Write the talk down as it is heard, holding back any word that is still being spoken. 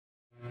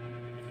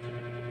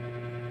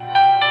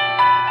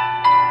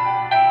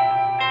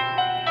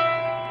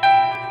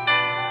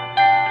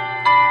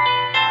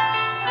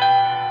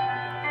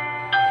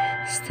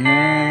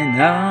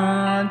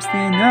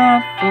stand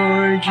up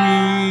for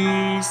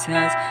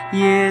Jesus,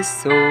 ye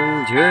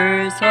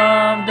soldiers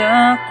of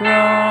the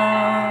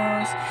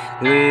cross.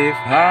 Lift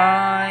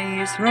high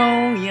his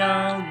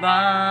royal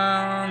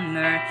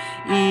banner,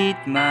 it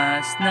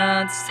must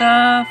not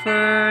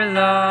suffer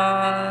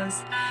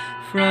loss.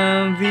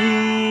 From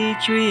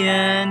victory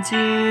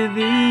unto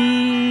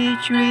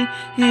victory,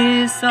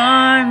 his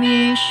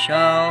army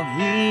shall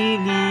he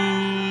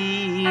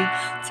lead,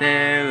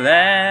 till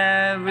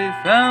every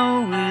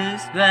foe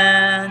is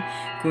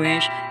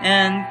vanquished,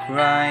 and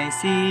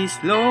Christ is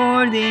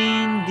Lord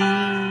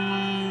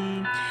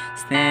indeed.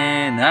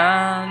 Stand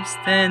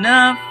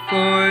up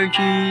for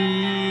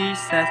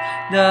Jesus,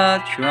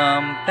 the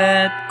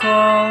trumpet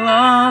call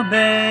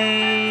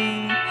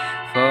obey.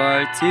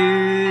 For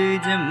to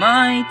the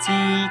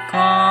mighty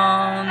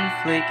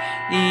conflict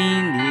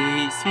in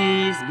this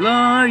his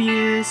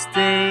glorious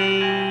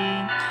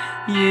day,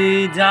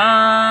 you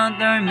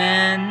that are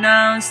men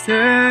now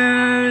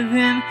serve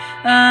him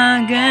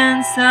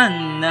against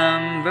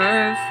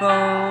unnumbered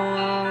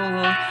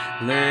foes.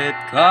 Let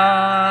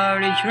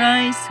courage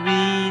rise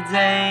with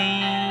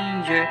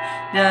danger,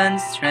 then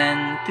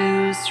strength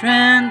to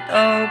strength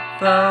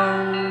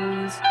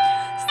oppose.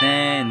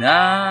 Stand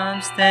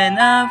up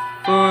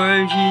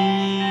for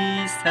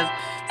Jesus,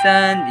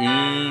 stand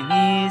in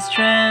his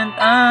strength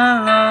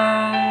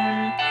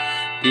alone.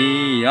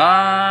 The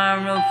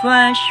arm of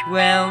flesh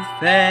will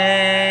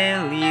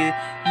fail you,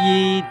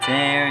 ye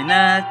dare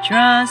not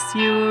trust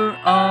your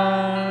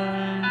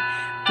own.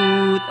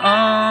 Put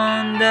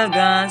on the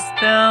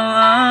gospel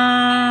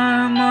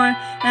armor,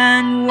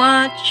 and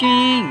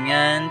watching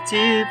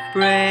unto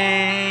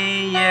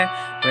prayer,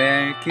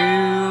 where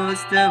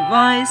comes the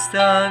voice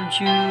of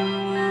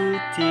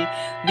duty,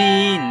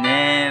 be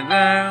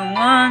never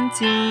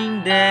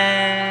wanting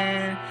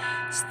there.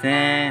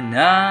 Stand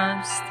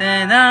up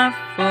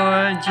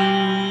for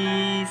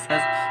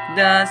Jesus,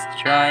 the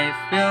strife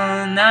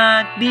will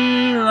not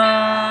be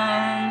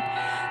long.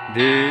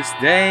 This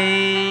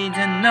day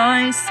the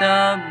noise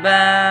of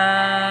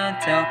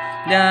battle,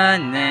 the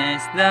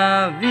next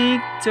the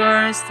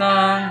victor's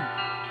song.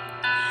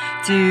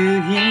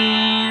 To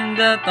him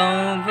that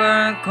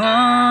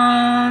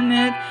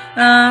overcometh,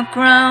 a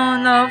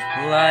crown of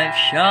life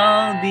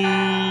shall be.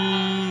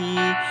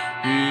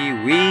 He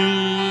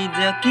with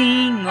the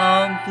King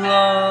of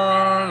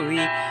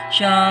glory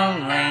shall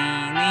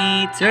reign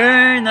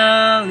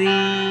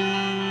eternally.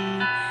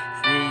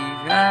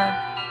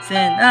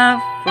 Stand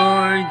up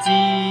for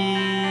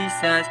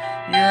Jesus,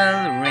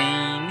 he'll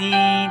reign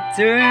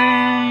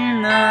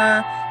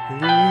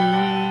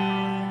eternally.